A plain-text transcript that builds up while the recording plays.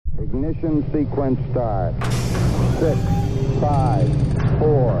Ignition sequence start. 6, 5,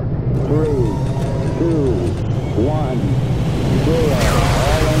 4, 3, 2, 1, 0.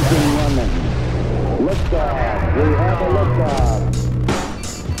 All engine running. Liftoff. We have a liftoff.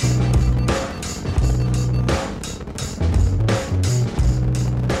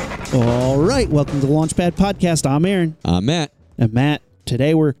 All right, welcome to the Launchpad Podcast. I'm Aaron. I'm Matt. And Matt,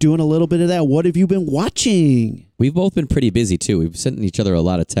 today we're doing a little bit of that. What have you been watching? We've both been pretty busy, too. We've sent each other a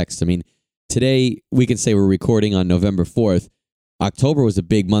lot of texts. I mean, today we can say we're recording on November 4th. October was a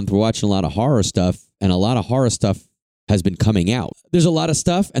big month. We're watching a lot of horror stuff, and a lot of horror stuff has been coming out. There's a lot of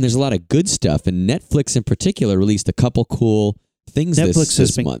stuff, and there's a lot of good stuff, and Netflix in particular released a couple cool things Netflix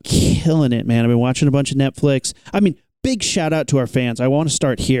has been month. Killing it, man. I've been watching a bunch of Netflix. I mean, big shout out to our fans. I want to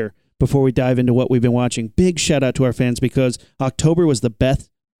start here before we dive into what we've been watching. Big shout out to our fans because October was the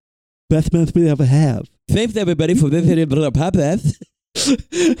best month we ever have. Thanks, everybody, for this podcast.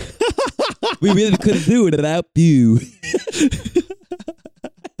 We really couldn't do it without you.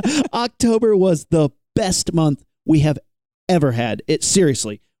 October was the best month we have ever had. It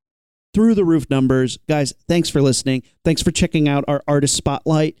seriously, through the roof numbers. Guys, thanks for listening. Thanks for checking out our Artist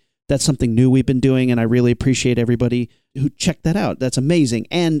Spotlight. That's something new we've been doing, and I really appreciate everybody who checked that out. That's amazing.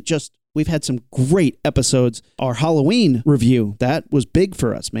 And just, we've had some great episodes. Our Halloween review, that was big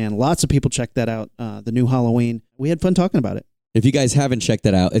for us, man. Lots of people checked that out, the new Halloween. We had fun talking about it. If you guys haven't checked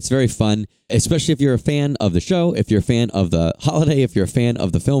that out, it's very fun, especially if you're a fan of the show, if you're a fan of the holiday, if you're a fan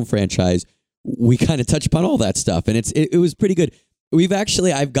of the film franchise. We kind of touch upon all that stuff, and it was pretty good.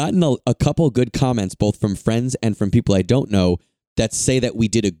 I've gotten a couple good comments, both from friends and from people I don't know, that say that we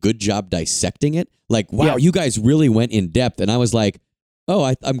did a good job dissecting it. Like, wow, You guys really went in depth. And I was like, oh,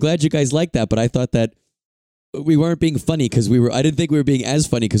 I'm glad you guys liked that. But I thought that we weren't being funny because I didn't think we were being as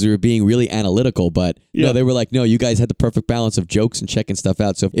funny because we were being really analytical. But no, they were like, no, you guys had the perfect balance of jokes and checking stuff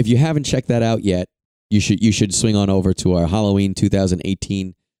out. So if you haven't checked that out yet, you should swing on over to our Halloween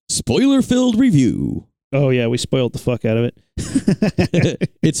 2018 spoiler-filled review. Oh, yeah, we spoiled the fuck out of it.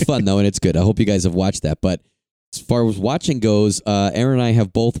 It's fun, though, and it's good. I hope you guys have watched that. But as far as watching goes, Aaron and I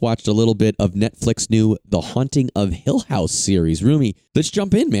have both watched a little bit of Netflix new The Haunting of Hill House series. Rumi, let's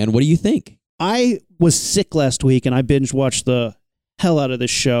jump in, man. What do you think? I was sick last week, and I binge-watched the hell out of this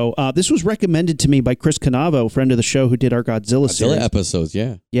show. This was recommended to me by Chris Canavo, friend of the show who did our Godzilla series. Episodes,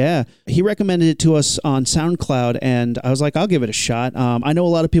 yeah. Yeah. He recommended it to us on SoundCloud, and I was like, I'll give it a shot. I know a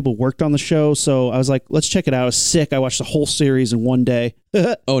lot of people worked on the show, so I was like, let's check it out. I was sick. I watched the whole series in one day.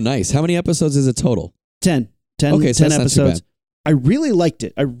 Oh, nice. How many episodes is it total? 10 okay, so 10 episodes. I really liked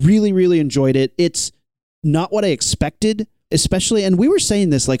it. I really, really enjoyed it. It's not what I expected, especially, and we were saying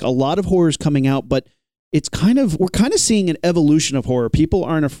this, like a lot of horror's coming out, but we're kind of seeing an evolution of horror. People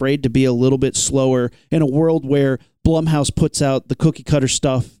aren't afraid to be a little bit slower in a world where Blumhouse puts out the cookie cutter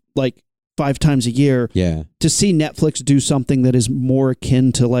stuff like 5 times a year. Yeah. To see Netflix do something that is more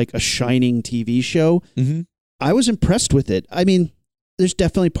akin to like a Shining TV show, I was impressed with it. I mean, there's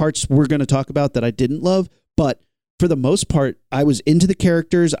definitely parts we're going to talk about that I didn't love, but for the most part, I was into the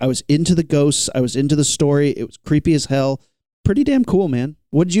characters, I was into the ghosts, I was into the story. It was creepy as hell. Pretty damn cool, man.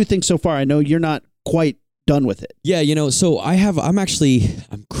 What did you think so far? I know you're not quite done with it. Yeah, so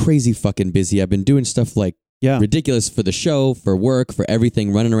I'm crazy fucking busy. I've been doing stuff like ridiculous for the show, for work, for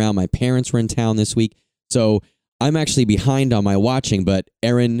everything, running around. My parents were in town this week. So I'm actually behind on my watching, but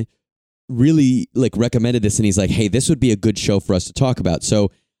Aaron really recommended this, and he's like, hey, this would be a good show for us to talk about.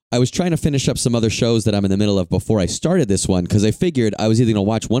 So I was trying to finish up some other shows that I'm in the middle of before I started this one, because I figured I was either going to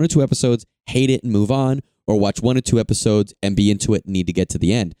watch 1 or 2 episodes, hate it and move on, or watch 1 or 2 episodes and be into it and need to get to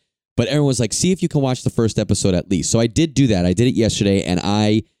the end. But Aaron was like, see if you can watch the first episode at least. So I did do that. I did it yesterday, and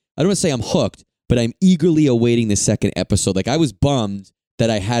I don't want to say I'm hooked, but I'm eagerly awaiting the second episode. Like, I was bummed that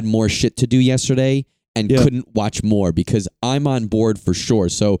I had more shit to do yesterday and couldn't watch more, because I'm on board for sure.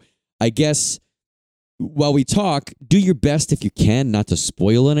 So I guess while we talk, do your best if you can not to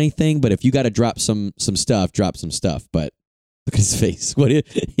spoil anything, but if you got to drop some stuff, drop some stuff. But look at his face.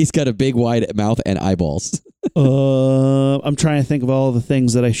 He's got a big wide mouth and eyeballs. I'm trying to think of all the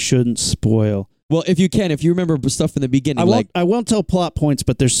things that I shouldn't spoil. Well, if you remember stuff in the beginning, I won't tell plot points,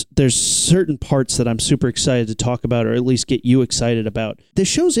 but there's certain parts that I'm super excited to talk about, or at least get you excited about. This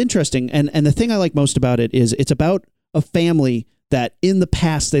show's interesting, and the thing I like most about it is it's about a family that in the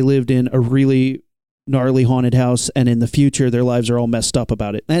past they lived in a really gnarly haunted house, and in the future their lives are all messed up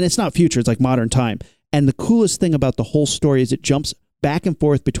about it. And it's not future, it's like modern time. And the coolest thing about the whole story is it jumps back and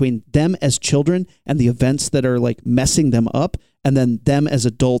forth between them as children and the events that are like messing them up, and then them as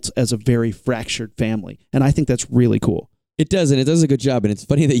adults as a very fractured family. And I think that's really cool. It does, and it does a good job. And it's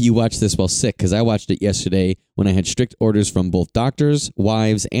funny that you watched this while sick, because I watched it yesterday when I had strict orders from both doctors,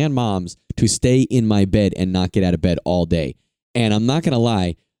 wives, and moms to stay in my bed and not get out of bed all day. And I'm not going to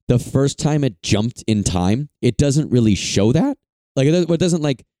lie, the first time it jumped in time, it doesn't really show that. Like, it doesn't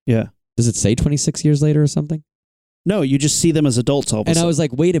like, does it say 26 years later or something? No, you just see them as adults all of a sudden. I was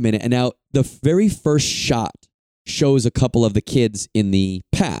like, wait a minute. And now the very first shot shows a couple of the kids in the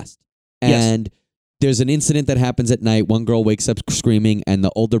past. And there's an incident that happens at night. One girl wakes up screaming, and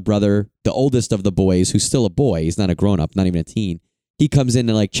the older brother, the oldest of the boys, who's still a boy, he's not a grown-up, not even a teen, he comes in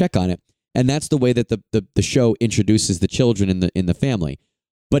to like check on it. And that's the way that the show introduces the children in the family.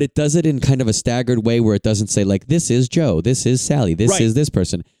 But it does it in kind of a staggered way where it doesn't say like, this is Joe, this is Sally, this is this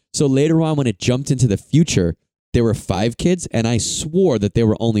person. So later on when it jumped into the future, there were 5 kids, and I swore that there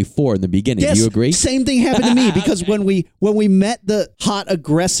were only 4 in the beginning. Yes, Do you agree? Same thing happened to me, because when we met the hot,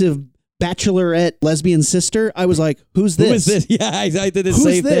 aggressive bachelorette lesbian sister, I was like, who's this? Who is this? Yeah, I did the Who's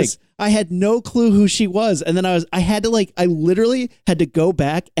same this? thing. I had no clue who she was. And then I literally had to go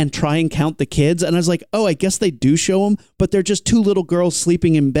back and try and count the kids. And I was like, oh, I guess they do show them, but they're just 2 little girls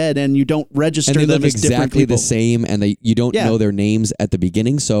sleeping in bed, and you don't register and they them look as different exactly people. the same, and you don't know their names at the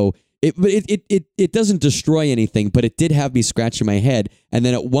beginning. So it doesn't destroy anything, but it did have me scratching my head. And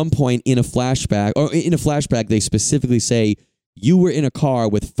then at one point in a flashback, they specifically say, you were in a car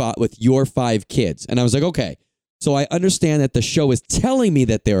with your 5 kids. And I was like, okay. So I understand that the show is telling me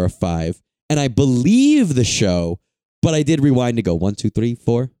that there are 5, and I believe the show, but I did rewind to go 1, 2, 3,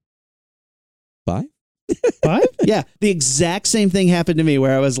 4, 5? 5? Yeah. The exact same thing happened to me,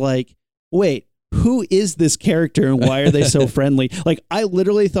 where I was like, wait, who is this character and why are they so friendly? Like, I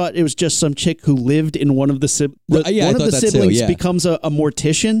literally thought it was just some chick who lived in one of the siblings becomes a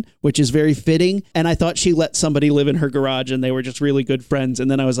mortician, which is very fitting. And I thought she let somebody live in her garage and they were just really good friends. And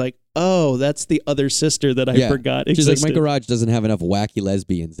then I was like, oh, that's the other sister that I forgot existed. She's like, my garage doesn't have enough wacky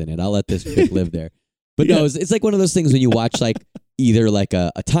lesbians in it. I'll let this chick live there. But no, it's like one of those things when you watch like either like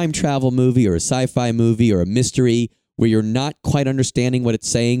a time travel movie or a sci-fi movie or a mystery, where you're not quite understanding what it's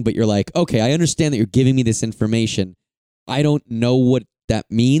saying, but you're like, okay, I understand that you're giving me this information. I don't know what that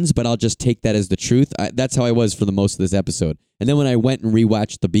means, but I'll just take that as the truth. That's how I was for the most of this episode. And then when I went and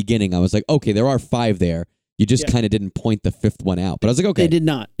rewatched the beginning, I was like, okay, there are 5 there. You just kind of didn't point the 5th one out. But I was like, okay. They did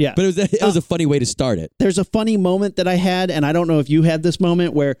not, yeah. But it was a funny way to start it. There's a funny moment that I had, and I don't know if you had this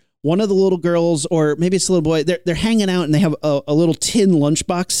moment, where one of the little girls, or maybe it's a little boy, they're hanging out, and they have a little tin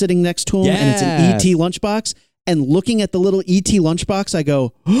lunchbox sitting next to them, and it's an ET lunchbox. And looking at the little ET lunchbox, I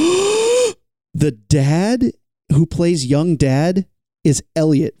go, the dad who plays young dad is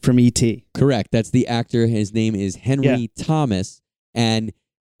Elliot from ET. Correct. That's the actor. His name is Henry Thomas. And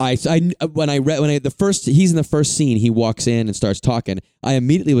he's in the first scene, he walks in and starts talking. I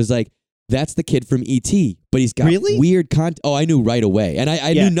immediately was like, that's the kid from ET, but he's got weird contact. Oh, I knew right away. And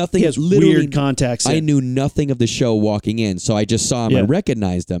I knew nothing. He has weird contacts. I knew nothing of the show walking in. So I just saw him. I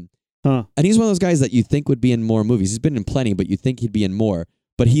recognized him. Huh. And he's one of those guys that you think would be in more movies. He's been in plenty, but you think he'd be in more.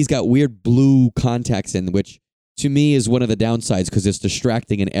 But he's got weird blue contacts in, which to me is one of the downsides because it's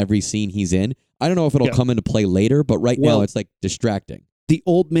distracting in every scene he's in. I don't know if it'll come into play later, but right now it's like distracting. The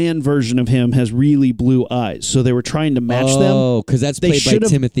old man version of him has really blue eyes, so they were trying to match them. Oh, because that's played by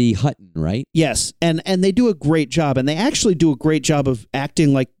Timothy Hutton, right? Yes, and they do a great job, and they actually do a great job of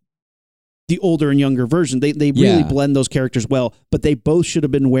acting like the older and younger version. They really blend those characters well, but they both should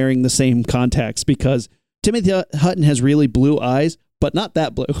have been wearing the same contacts because Timothy Hutton has really blue eyes, but not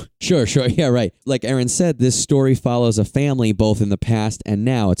that blue. Sure. Yeah, right. Like Aaron said, this story follows a family both in the past and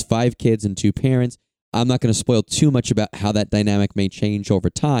now. It's 5 kids and 2 parents. I'm not going to spoil too much about how that dynamic may change over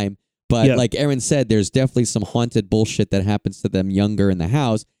time, but like Aaron said, there's definitely some haunted bullshit that happens to them younger in the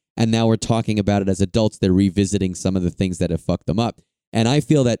house, and now we're talking about it as adults. They're revisiting some of the things that have fucked them up. And I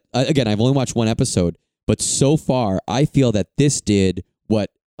feel that, again, I've only watched 1 episode, but so far, I feel that this did what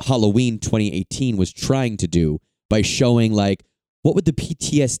Halloween 2018 was trying to do by showing, like, what would the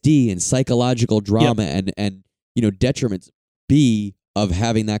PTSD and psychological drama and detriments be of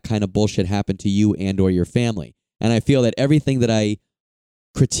having that kind of bullshit happen to you and or your family. And I feel that everything that I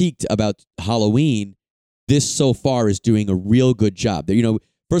critiqued about Halloween, this so far is doing a real good job.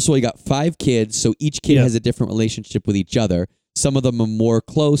 First of all, you got 5 kids, so each kid has a different relationship with each other. Some of them are more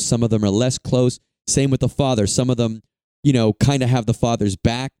close. Some of them are less close. Same with the father. Some of them, kind of have the father's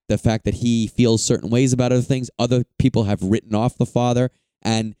back, the fact that he feels certain ways about other things. Other people have written off the father.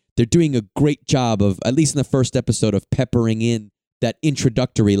 And they're doing a great job of, at least in the first episode, of peppering in that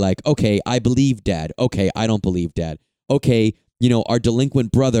introductory, like, okay, I believe dad. Okay, I don't believe dad. Okay, our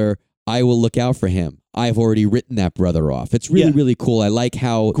delinquent brother, I will look out for him. I've already written that brother off. It's really, really cool. I like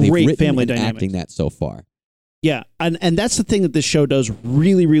how they've written family and dynamic. acting that so far. Yeah, and that's the thing that this show does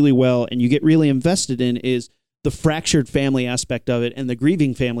really, really well, and you get really invested in is the fractured family aspect of it and the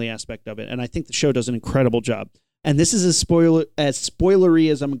grieving family aspect of it. And I think the show does an incredible job. And this is as spoilery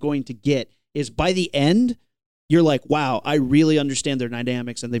as I'm going to get, is by the end, you're like, wow, I really understand their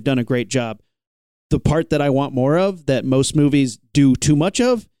dynamics, and they've done a great job. The part that I want more of, that most movies do too much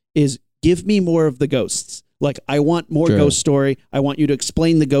of, is give me more of the ghosts. Like, I want more ghost story. I want you to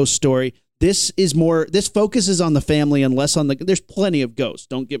explain the ghost story. This focuses on the family and less on there's plenty of ghosts.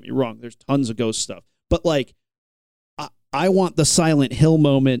 Don't get me wrong. There's tons of ghost stuff. But like, I want the Silent Hill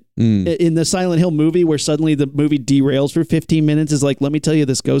moment in the Silent Hill movie where suddenly the movie derails for 15 minutes is like, let me tell you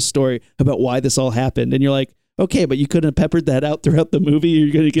this ghost story about why this all happened. And you're like, okay, but you couldn't have peppered that out throughout the movie.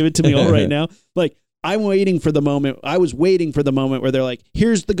 You're going to give it to me all right now. Like, I was waiting for the moment where they're like,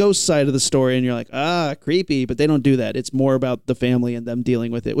 here's the ghost side of the story. And you're like, creepy. But they don't do that. It's more about the family and them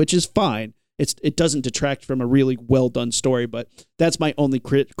dealing with it, which is fine. It doesn't detract from a really well done story, but that's my only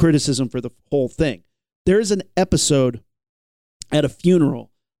criticism for the whole thing. There is an episode at a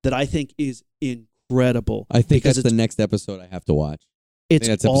funeral that I think is incredible. I think that's the next episode I have to watch. It's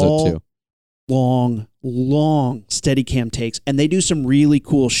that's all episode 2. long Steadicam takes, and they do some really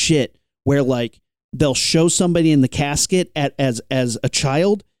cool shit where like they'll show somebody in the casket as a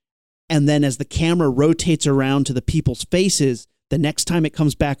child, and then as the camera rotates around to the people's faces, the next time it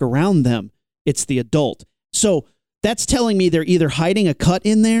comes back around them, it's the adult. So that's telling me they're either hiding a cut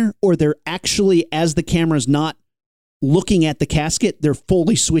in there, or they're actually, as the camera's not looking at the casket, they're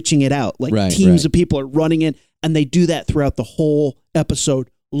fully switching it out. Like teams of people are running in, and they do that throughout the whole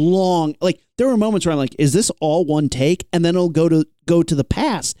episode. Long, like there were moments where I'm like, is this all one take? And then it'll go to the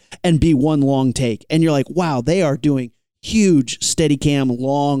past and be one long take. And you're like, wow, they are doing huge Steadicam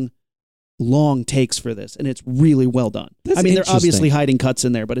long takes for this, and it's really well done. I mean, they're obviously hiding cuts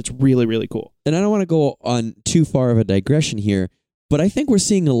in there, but it's really, really cool. And I don't want to go on too far of a digression here, but I think we're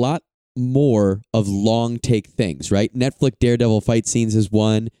seeing a lot more of long take things, right? Netflix Daredevil fight scenes is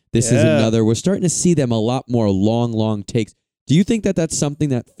one. This is another. We're starting to see them a lot more long takes. Do you think that that's something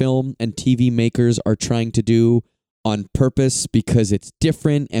that film and TV makers are trying to do on purpose because it's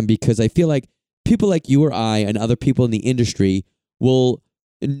different, and because I feel like people like you or I and other people in the industry will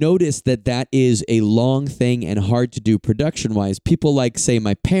notice that is a long thing and hard to do production-wise? People like, say,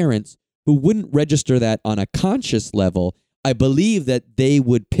 my parents, who wouldn't register that on a conscious level, I believe that they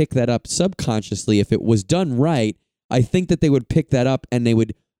would pick that up subconsciously if it was done right. I think that they would pick that up and they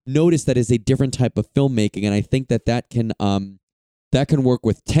would notice that is a different type of filmmaking, and I think that can work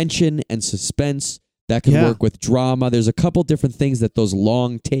with tension and suspense. That can work with drama. There's a couple different things that those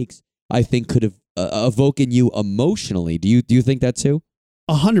long takes, I think, could have evoke in you emotionally. Do you think that too?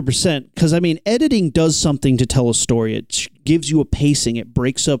 100%. Because I mean, editing does something to tell a story. It gives you a pacing. It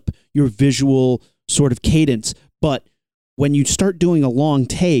breaks up your visual sort of cadence. But when you start doing a long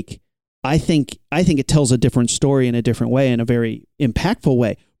take, I think it tells a different story in a different way, in a very impactful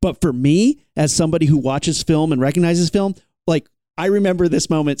way. But for me, as somebody who watches film and recognizes film, like, I remember this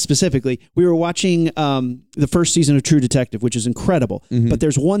moment specifically. We were watching the first season of True Detective, which is incredible. Mm-hmm. But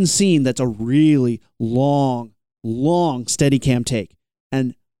there's one scene that's a really long Steadicam take.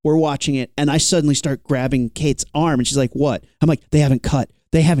 And we're watching it, and I suddenly start grabbing Kate's arm, and she's like, "What?" I'm like, "They haven't cut.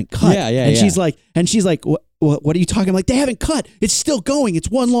 They haven't cut." Yeah. And she's like, What are you talking? I'm like, "They haven't cut. It's still going. It's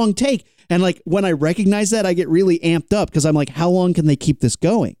one long take." And like, when I recognize that, I get really amped up because I'm like, how long can they keep this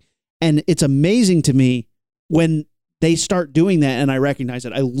going? And it's amazing to me when they start doing that, and I recognize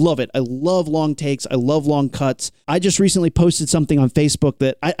it. I love it. I love long takes. I love long cuts. I just recently posted something on Facebook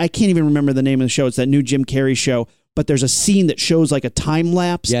that I can't even remember the name of the show. It's that new Jim Carrey show. But there's a scene that shows like a time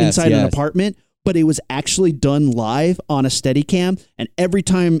lapse inside an apartment, but it was actually done live on a Steadicam. And every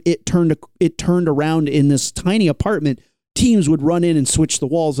time it turned around in this tiny apartment, teams would run in and switch the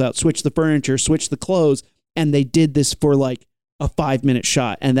walls out, switch the furniture, switch the clothes. And they did this for like a 5-minute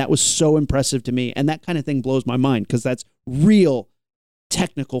shot. And that was so impressive to me. And that kind of thing blows my mind because that's real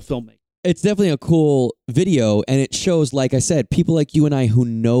technical filmmaking. It's definitely a cool video. And it shows, like I said, people like you and I who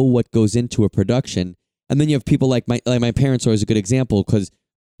know what goes into a production. And then you have people like my parents are always a good example because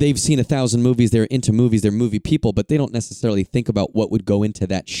they've seen 1,000 movies. They're into movies. They're movie people, but they don't necessarily think about what would go into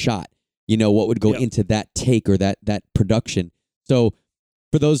that shot. You know, what would go into that take or that production. So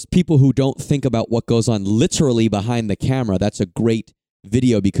for those people who don't think about what goes on literally behind the camera, that's a great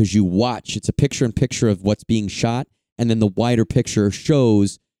video because you watch. It's a picture-in-picture of what's being shot, and then the wider picture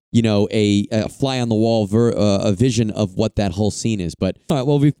shows, you know, a fly-on-the-wall a vision of what that whole scene is. But, all right,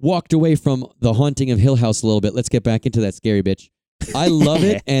 well, we've walked away from The Haunting of Hill House a little bit. Let's get back into that scary bitch. I love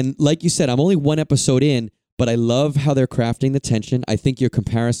it, and like you said, I'm only one episode in, but I love how they're crafting the tension. I think your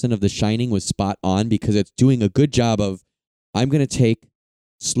comparison of The Shining was spot on because it's doing a good job of, I'm going to take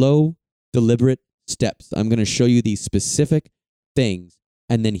slow, deliberate steps. I'm going to show you these specific things,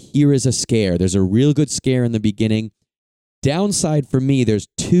 and then here is a scare. There's a real good scare in the beginning. Downside for me, there's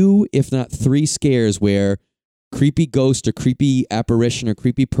 2, if not 3 scares where creepy ghost or creepy apparition or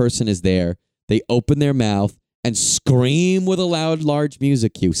creepy person is there. They open their mouth and scream with a loud, large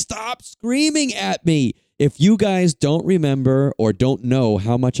music cue. Stop screaming at me! If you guys don't remember or don't know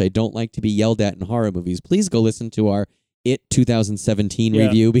how much I don't like to be yelled at in horror movies, please go listen to our It 2017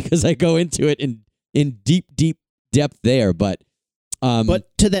 review because I go into it in deep, deep depth there. But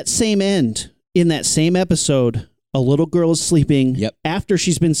to that same end, in that same episode, a little girl is sleeping after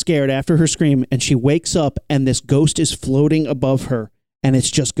she's been scared, after her scream, and she wakes up and this ghost is floating above her and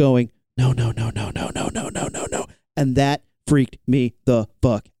it's just going, no, no, no, no, no, no, no, no, no, no. And that freaked me the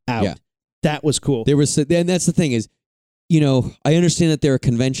fuck out. Yeah. That was cool. And that's the thing is, I understand that there are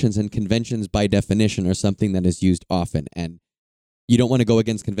conventions, and conventions by definition are something that is used often, and you don't want to go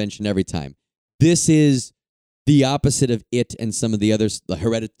against convention every time. This is the opposite of It and some of the others.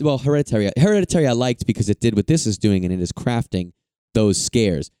 Hereditary I liked because it did what this is doing, and it is crafting those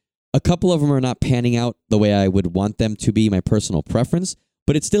scares. A couple of them are not panning out the way I would want them to be, my personal preference,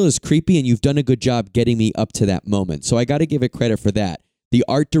 but it still is creepy, and you've done a good job getting me up to that moment. So I got to give it credit for that. The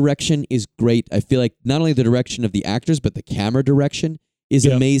art direction is great. I feel like not only the direction of the actors, but the camera direction is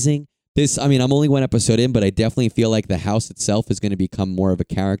amazing. I'm only 1 episode in, but I definitely feel like the house itself is going to become more of a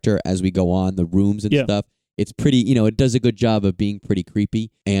character as we go on, the rooms and stuff. It's pretty, it does a good job of being pretty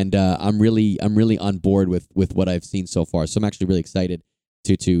creepy, and I'm really on board with what I've seen so far. So I'm actually really excited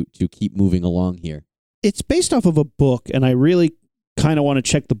to keep moving along here. It's based off of a book, and I really kind of want to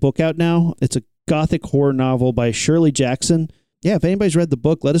check the book out now. It's a gothic horror novel by Shirley Jackson. Yeah, if anybody's read the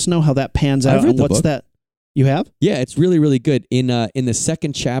book, let us know how that pans out. And what's that? You have? Yeah, it's really, really good. In the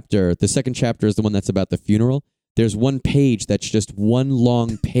second chapter is the one that's about the funeral. There's one page that's just one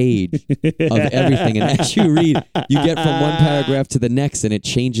long page of everything. And as you read, you get from one paragraph to the next, and it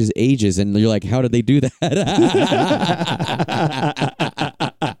changes ages. And you're like, how did they do that?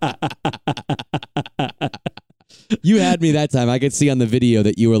 You had me that time. I could see on the video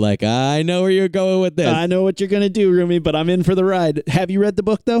that you were like, I know where you're going with this. I know what you're going to do, Rumi, but I'm in for the ride. Have you read the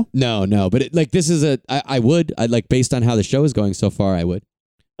book, though? No. But this is I would. Based on how the show is going so far, I would.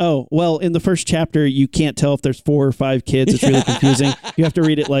 Oh, well, in the first chapter, you can't tell if there's 4 or 5 kids. It's really confusing. You have to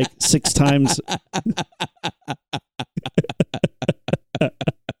read it 6 times.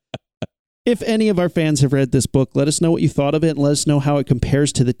 If any of our fans have read this book, let us know what you thought of it, and let us know how it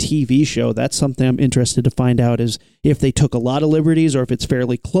compares to the TV show. That's something I'm interested to find out, is if they took a lot of liberties or if it's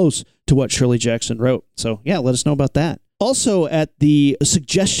fairly close to what Shirley Jackson wrote. So, yeah, let us know about that. Also, at the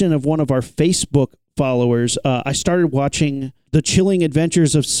suggestion of one of our Facebook followers, I started watching The Chilling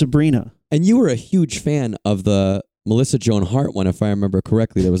Adventures of Sabrina. And you were a huge fan of the Melissa Joan Hart one, if I remember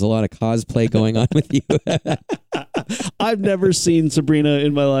correctly. There was a lot of cosplay going on with you. I've never seen Sabrina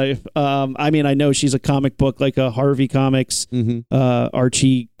in my life. I know she's a comic book, like a Harvey Comics,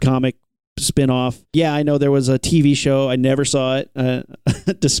 Archie comic spinoff. Yeah, I know there was a TV show. I never saw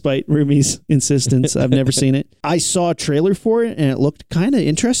it, despite Rumi's insistence. I've never seen it. I saw a trailer for it, and it looked kind of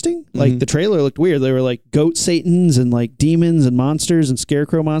interesting. Like, the trailer looked weird. They were like goat satans and like demons and monsters and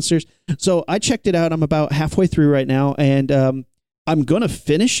scarecrow monsters. So I checked it out. I'm about halfway through right now, and I'm going to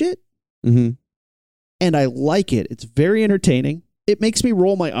finish it. And I like it. It's very entertaining. It makes me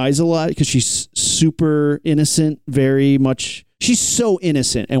roll my eyes a lot because she's super innocent, very much. She's so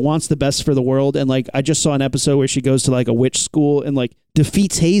innocent and wants the best for the world. And I just saw an episode where she goes to a witch school and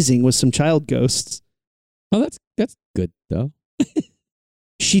defeats hazing with some child ghosts. Oh, that's good though.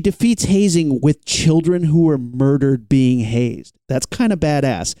 She defeats hazing with children who were murdered being hazed. That's kind of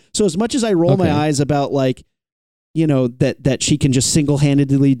badass. So as much as I roll my eyes about that she can just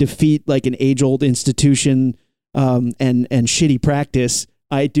single-handedly defeat an age-old institution and shitty practice,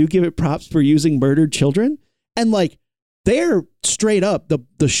 I do give it props for using murdered children. And they're straight up.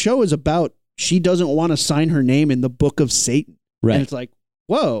 The show is about she doesn't want to sign her name in the book of Satan. Right. And it's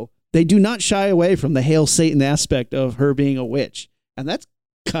whoa. They do not shy away from the Hail Satan aspect of her being a witch. And that's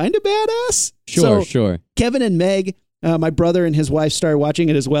kind of badass. Sure. Kevin and Meg, my brother and his wife, started watching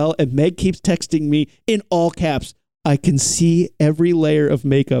it as well. And Meg keeps texting me in all caps, I can see every layer of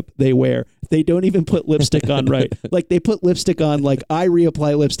makeup they wear. They don't even put lipstick on right. They put lipstick on I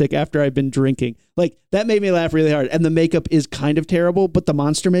reapply lipstick after I've been drinking. That made me laugh really hard. And the makeup is kind of terrible, but the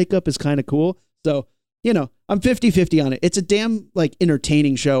monster makeup is kind of cool. So, I'm 50-50 on it. It's a damn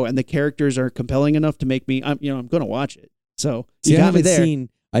entertaining show, and the characters are compelling enough to make me, I'm going to watch it. So you got me there.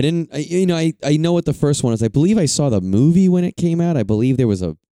 I know what the first one is. I believe I saw the movie when it came out. I believe there was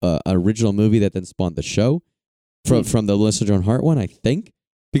a original movie that then spawned the show from the Melissa Joan Hart one, I think.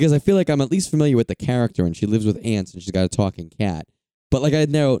 Because I feel like I'm at least familiar with the character, and she lives with ants, and she's got a talking cat. But like I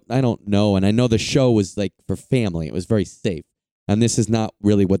don't know, and I know the show was like for family. It was very safe, and this is not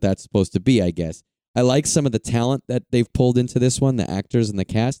really what that's supposed to be, I guess. I like some of the talent that they've pulled into this one, the actors and the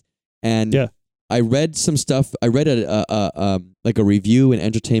cast, and I read some stuff. I read a review in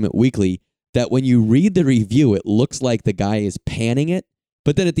Entertainment Weekly that when you read the review, it looks like the guy is panning it,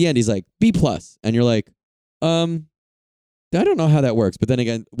 but then at the end he's like B+, and you're like, I don't know how that works, but then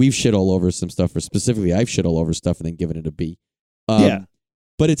again, we've shit all over some stuff, or specifically, I've shit all over stuff and then given it a B.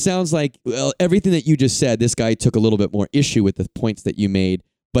 But it sounds like, well, everything that you just said, this guy took a little bit more issue with the points that you made,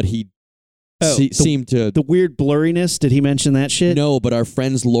 but he seemed to... The weird blurriness, did he mention that shit? No, but our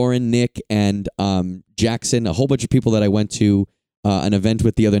friends Lauren, Nick, and Jackson, a whole bunch of people that I went to an event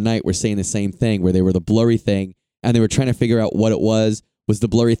with the other night were saying the same thing, where they were the blurry thing, and they were trying to figure out what it was. Was the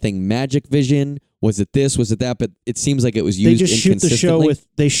blurry thing magic vision? Was it this? Was it that? But it seems like it was used inconsistently.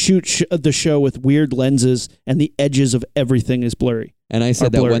 They shoot the show with weird lenses, and the edges of everything is blurry. And I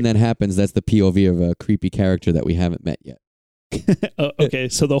said that when that happens, that's the POV of a creepy character that we haven't met yet. Okay,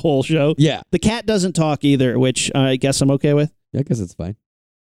 so the whole show? Yeah. The cat doesn't talk either, which I guess I'm okay with. Yeah, I guess it's fine.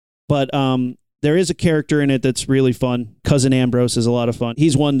 But there is a character in it that's really fun. Cousin Ambrose is a lot of fun.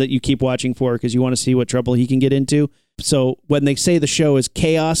 He's one that you keep watching for because you want to see what trouble he can get into. So when they say the show is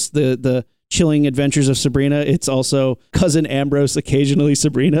chaos, the Chilling Adventures of Sabrina, it's also Cousin Ambrose, occasionally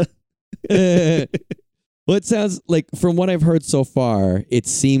Sabrina. Well, it sounds like, from what I've heard so far, it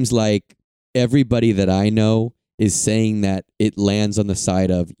seems like everybody that I know is saying that it lands on the side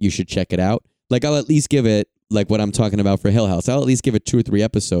of you should check it out. Like, I'll at least give it, like what I'm talking about for Hill House, I'll at least give it 2 or 3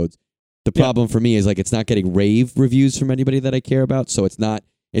 episodes. The problem for me is, like, it's not getting rave reviews from anybody that I care about, so it's not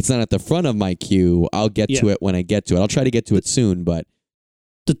at the front of my queue. I'll get to it when I get to it. I'll try to get to it soon, but...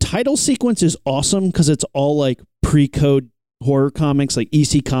 The title sequence is awesome because it's all, like, pre-code horror comics, like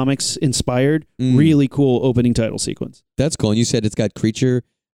EC Comics inspired. Really cool opening title sequence. That's cool. And you said it's got creature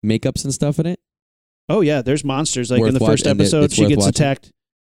makeups and stuff in it? Oh, yeah. There's monsters. Like in the first episode, she gets attacked.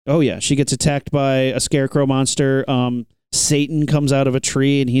 Oh, yeah. She gets attacked by a scarecrow monster. Satan comes out of a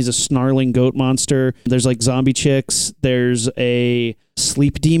tree and he's a snarling goat monster. There's like zombie chicks. There's a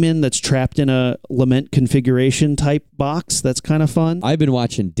sleep demon that's trapped in a lament configuration type box. That's kind of fun. I've been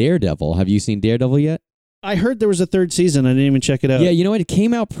watching Daredevil. Have you seen Daredevil yet? I heard there was a 3rd season. I didn't even check it out. Yeah, you know what? It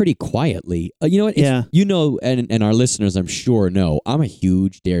came out pretty quietly. You know what? You know, and our listeners, I'm sure, know, I'm a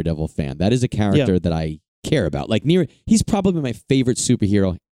huge Daredevil fan. That is a character that I care about. Like, he's probably my favorite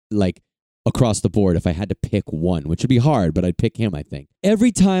superhero, like, across the board if I had to pick one, which would be hard, but I'd pick him, I think.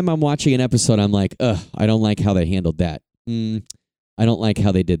 Every time I'm watching an episode, I'm like, I don't like how they handled that. I don't like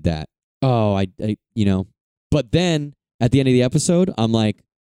how they did that. Oh, I you know. But then, at the end of the episode, I'm like,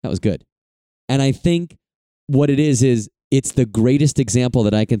 that was good. And I think what it is it's the greatest example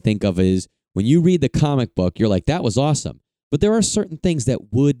that I can think of is when you read the comic book, you're like, that was awesome. But there are certain things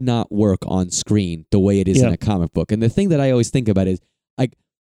that would not work on screen the way it is in a comic book. And the thing that I always think about is, like,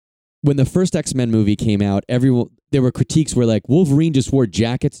 when the first X-Men movie came out, there were critiques where, like, Wolverine just wore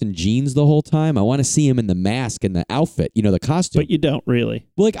jackets and jeans the whole time. I want to see him in the mask and the outfit, the costume. But you don't really.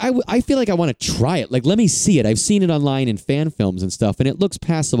 Well, like, I feel like I want to try it. Like, let me see it. I've seen it online in fan films and stuff, and it looks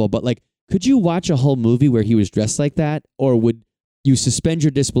passable. But, like, could you watch a whole movie where he was dressed like that? Or would you suspend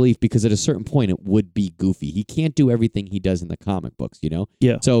your disbelief because at a certain point it would be goofy? He can't do everything he does in the comic books,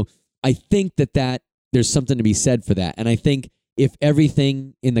 Yeah. So I think that there's something to be said for that. And I think if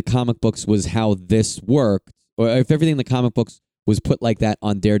everything in the comic books was how this worked, or if everything in the comic books was put like that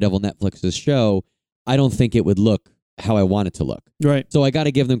on Daredevil Netflix's show, I don't think it would look how I want it to look. Right. So I got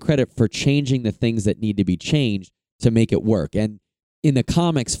to give them credit for changing the things that need to be changed to make it work. And in the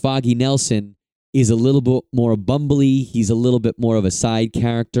comics, Foggy Nelson is a little bit more bumbly. He's a little bit more of a side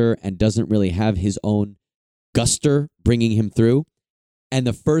character and doesn't really have his own guster bringing him through.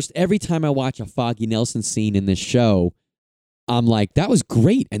 And every time I watch a Foggy Nelson scene in this show, I'm like, that was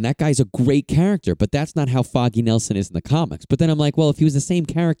great. And that guy's a great character, but that's not how Foggy Nelson is in the comics. But then I'm like, well, if he was the same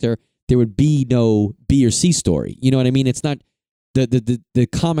character, there would be no B or C story. You know what I mean? It's not, the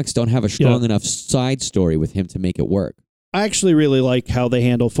comics don't have a strong enough side story with him to make it work. I actually really like how they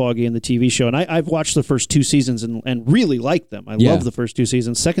handle Foggy in the TV show, and I've watched the first 2 seasons and really liked them. I love the first 2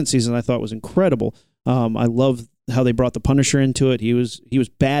 seasons. Second season I thought was incredible. I love how they brought the Punisher into it. He was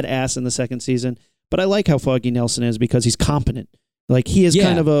badass in the second season, but I like how Foggy Nelson is because he's competent. Like, he is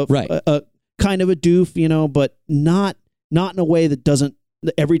kind of a kind of a doof, but not in a way that doesn't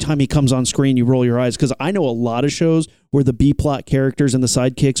every time he comes on screen, you roll your eyes. Because I know a lot of shows where the B-plot characters and the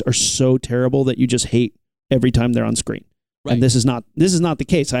sidekicks are so terrible that you just hate every time they're on screen. Right. And this is not the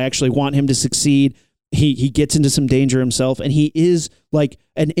case. I actually want him to succeed. He gets into some danger himself, and he is like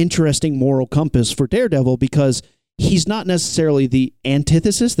an interesting moral compass for Daredevil because he's not necessarily the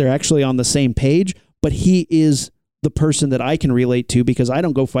antithesis. They're actually on the same page, but he is the person that I can relate to because I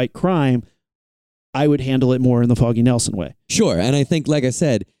don't go fight crime. I would handle it more in the Foggy Nelson way. Sure, and I think, like I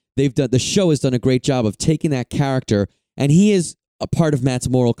said, the show has done a great job of taking that character, and he is a part of Matt's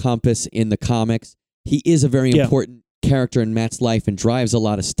moral compass in the comics. He is a very important character in Matt's life and drives a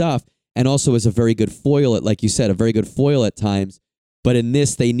lot of stuff, and also is a very good foil at, like you said, a very good foil at times. But in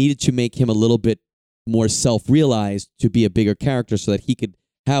this, they needed to make him a little bit more self-realized to be a bigger character so that he could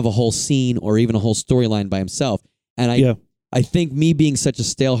have a whole scene or even a whole storyline by himself. And I think me being such a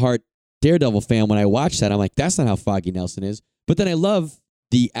stale-heart Daredevil fan, when I watch that, I'm like, that's not how Foggy Nelson is. But then I love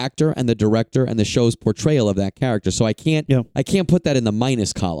the actor and the director and the show's portrayal of that character. So I can't put that in the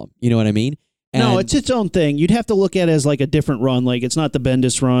minus column. You know what I mean? And no, it's its own thing. You'd have to look at it as like a different run. Like it's not the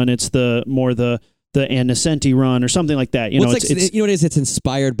Bendis run. It's the Ann Nocenti run or something like that. You know, it's you know what it is? It's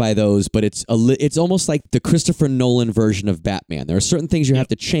inspired by those, but it's almost like the Christopher Nolan version of Batman. There are certain things you have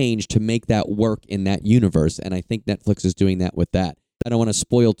to change to make that work in that universe, and I think Netflix is doing that with that. I don't want to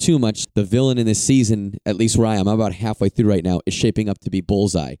spoil too much. The villain in this season, at least where I'm about halfway through right now, is shaping up to be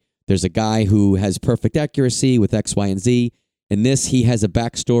Bullseye. There's a guy who has perfect accuracy with X, Y, and Z. In this, he has a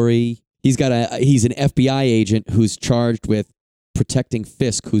backstory. He's an FBI agent who's charged with protecting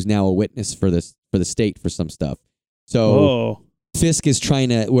Fisk, who's now a witness for the state for some stuff. So Fisk is trying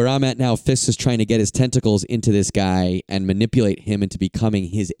to, where I'm at now, Fisk is trying to get his tentacles into this guy and manipulate him into becoming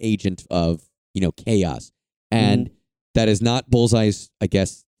his agent of, chaos. And that is not Bullseye's, I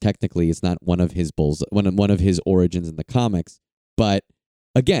guess, technically, it's not one of his origins in the comics. But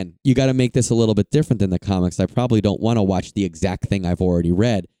again, you got to make this a little bit different than the comics. I probably don't want to watch the exact thing I've already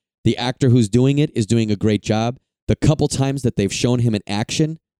read. The actor who's doing it is doing a great job. The couple times that they've shown him in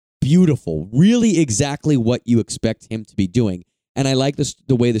action, beautiful, really exactly what you expect him to be doing. And I like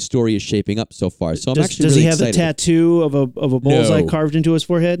the way the story is shaping up so far. So does he have the tattoo of a bullseye carved into his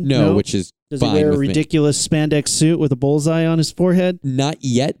forehead? No, which is does fine he wear a with ridiculous spandex suit with a bullseye on his forehead? Not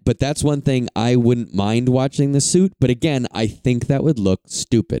yet, but that's one thing I wouldn't mind watching the suit. But again, I think that would look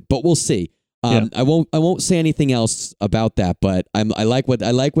stupid. But we'll see. I won't say anything else about that. But I like where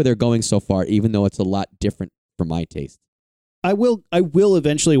they're going so far, even though it's a lot different for my taste. I will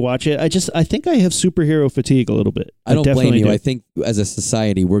eventually watch it. I think I have superhero fatigue a little bit. I don't blame you. I think as a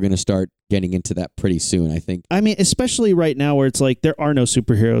society, we're going to start getting into that pretty soon, I think. I mean, especially right now where it's like there are no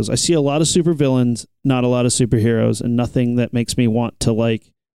superheroes. I see a lot of supervillains, not a lot of superheroes, and nothing that makes me want to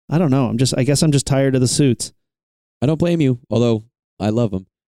I don't know. I guess I'm just tired of the suits. I don't blame you, although I love them.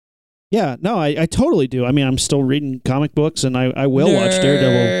 Yeah, no, I totally do. I mean, I'm still reading comic books, and I will watch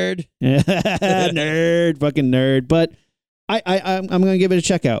Daredevil. Nerd, fucking nerd. But I'm going to give it a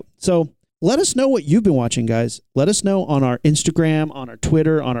check out. So let us know what you've been watching, guys. Let us know on our Instagram, on our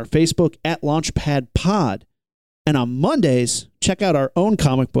Twitter, on our Facebook, at LaunchpadPod. And on Mondays, check out our own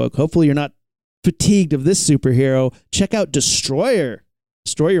comic book. Hopefully you're not fatigued of this superhero. Check out Destroyer.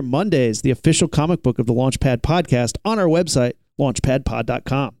 Destroyer Mondays, the official comic book of the Launchpad podcast on our website,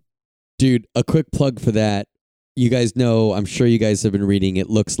 launchpadpod.com. Dude, a quick plug for that. You guys know, I'm sure you guys have been reading It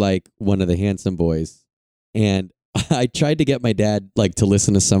Looks Like One of the Handsome Boys. And I tried to get my dad to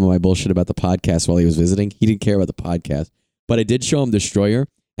listen to some of my bullshit about the podcast while he was visiting. He didn't care about the podcast. But I did show him Destroyer,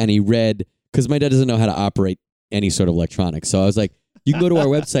 and he read, because my dad doesn't know how to operate any sort of electronics. So I was like, you can go to our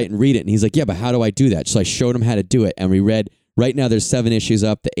website and read it. And he's like, yeah, but how do I do that? So I showed him how to do it. And we read, right now there's 7 issues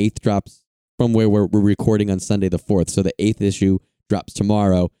up. The 8th drops from where we're recording on Sunday the 4th. So the 8th issue drops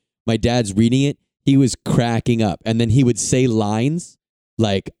tomorrow. My dad's reading it. He was cracking up. And then he would say lines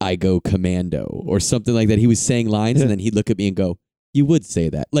like, I go commando or something like that. He was saying lines and then he'd look at me and go, you would say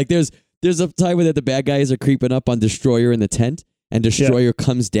that. There's a time where the bad guys are creeping up on Destroyer in the tent, and Destroyer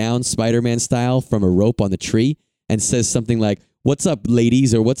comes down Spider-Man style from a rope on the tree and says something like, what's up,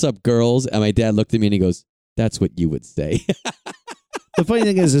 ladies, or what's up, girls? And my dad looked at me and he goes, that's what you would say. The funny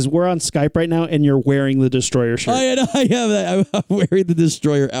thing is we're on Skype right now and you're wearing the Destroyer shirt. I have that. I'm wearing the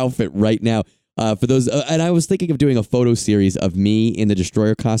Destroyer outfit right now. For those, and I was thinking of doing a photo series of me in the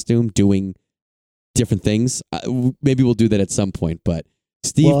Destroyer costume doing different things. Maybe we'll do that at some point. But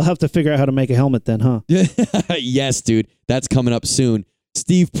Steve, well, I'll have to figure out how to make a helmet then, huh? Yes, dude, that's coming up soon.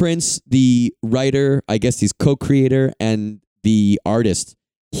 Steve Prince, the writer, I guess he's co-creator and the artist.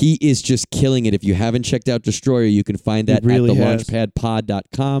 He is just killing it. If you haven't checked out Destroyer, you can find that at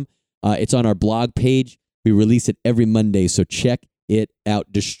thelaunchpadpod.com. It's on our blog page. We release it every Monday, so check it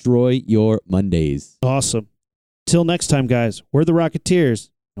out. Destroy your Mondays. Awesome. Till next time, guys, we're the Rocketeers,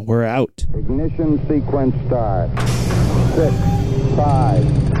 and we're out. Ignition sequence start. 6, 5,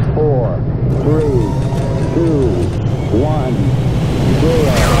 4, 3, 2, 1, 0.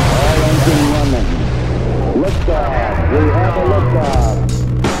 All engine running. Liftoff. We have a liftoff.